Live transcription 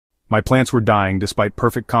My plants were dying despite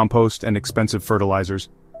perfect compost and expensive fertilizers,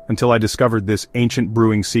 until I discovered this ancient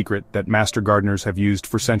brewing secret that master gardeners have used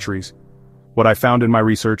for centuries. What I found in my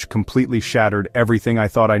research completely shattered everything I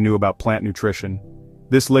thought I knew about plant nutrition.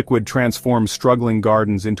 This liquid transforms struggling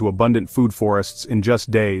gardens into abundant food forests in just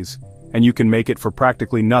days, and you can make it for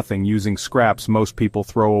practically nothing using scraps most people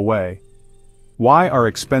throw away. Why are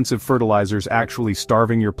expensive fertilizers actually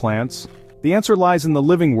starving your plants? The answer lies in the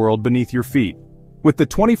living world beneath your feet. With the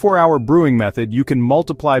 24-hour brewing method, you can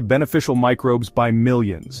multiply beneficial microbes by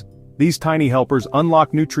millions. These tiny helpers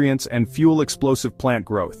unlock nutrients and fuel explosive plant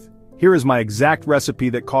growth. Here is my exact recipe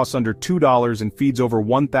that costs under $2 and feeds over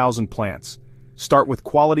 1,000 plants. Start with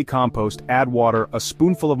quality compost, add water, a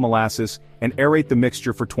spoonful of molasses, and aerate the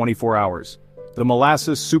mixture for 24 hours. The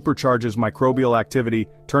molasses supercharges microbial activity,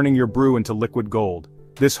 turning your brew into liquid gold.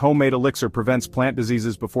 This homemade elixir prevents plant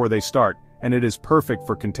diseases before they start, and it is perfect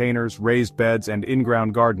for containers, raised beds, and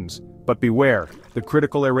in-ground gardens. But beware, the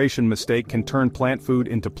critical aeration mistake can turn plant food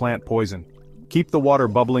into plant poison. Keep the water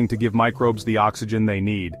bubbling to give microbes the oxygen they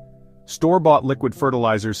need. Store-bought liquid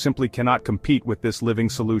fertilizers simply cannot compete with this living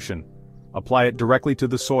solution. Apply it directly to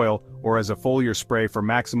the soil or as a foliar spray for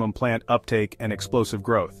maximum plant uptake and explosive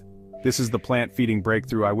growth. This is the plant feeding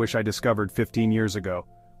breakthrough I wish I discovered 15 years ago.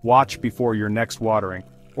 Watch before your next watering,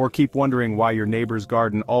 or keep wondering why your neighbor's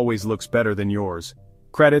garden always looks better than yours.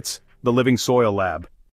 Credits: The Living Soil Lab.